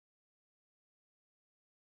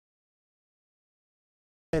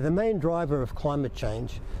The main driver of climate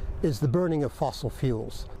change is the burning of fossil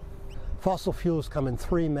fuels. Fossil fuels come in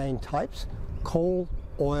three main types: coal,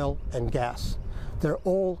 oil, and gas. They're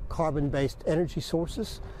all carbon-based energy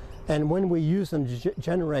sources, and when we use them to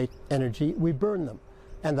generate energy, we burn them.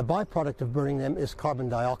 And the byproduct of burning them is carbon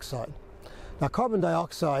dioxide. Now, carbon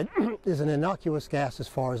dioxide is an innocuous gas as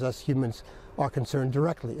far as us humans are concerned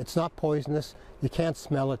directly. It's not poisonous, you can't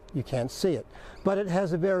smell it, you can't see it. But it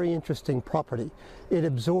has a very interesting property. It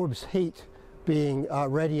absorbs heat being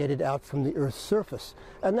radiated out from the Earth's surface,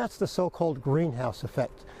 and that's the so-called greenhouse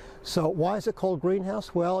effect. So why is it called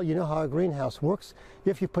greenhouse? Well, you know how a greenhouse works.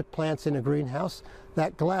 If you put plants in a greenhouse,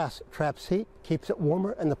 that glass traps heat, keeps it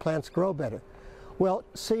warmer, and the plants grow better. Well,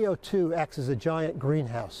 CO2 acts as a giant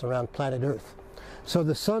greenhouse around planet Earth. So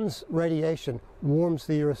the sun's radiation warms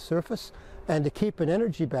the Earth's surface, and to keep an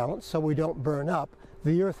energy balance so we don't burn up,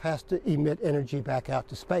 the Earth has to emit energy back out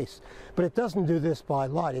to space. But it doesn't do this by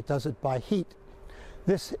light, it does it by heat.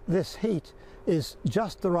 This heat is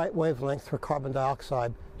just the right wavelength for carbon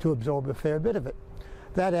dioxide to absorb a fair bit of it.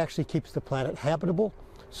 That actually keeps the planet habitable.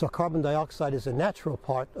 So carbon dioxide is a natural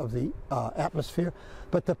part of the atmosphere.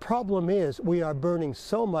 But the problem is we are burning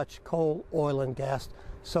so much coal, oil, and gas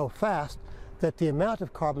so fast that the amount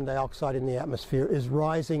of carbon dioxide in the atmosphere is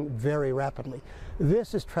rising very rapidly.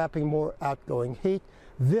 This is trapping more outgoing heat.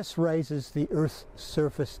 This raises the Earth's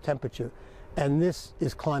surface temperature. And this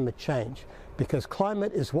is climate change, because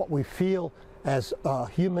climate is what we feel as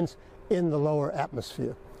humans in the lower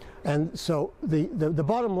atmosphere. And so the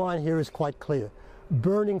bottom line here is quite clear.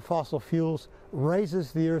 Burning fossil fuels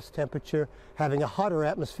raises the Earth's temperature. Having a hotter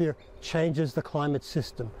atmosphere changes the climate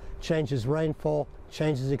system, changes rainfall,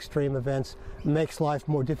 changes extreme events, makes life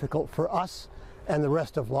more difficult for us and the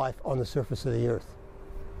rest of life on the surface of the Earth.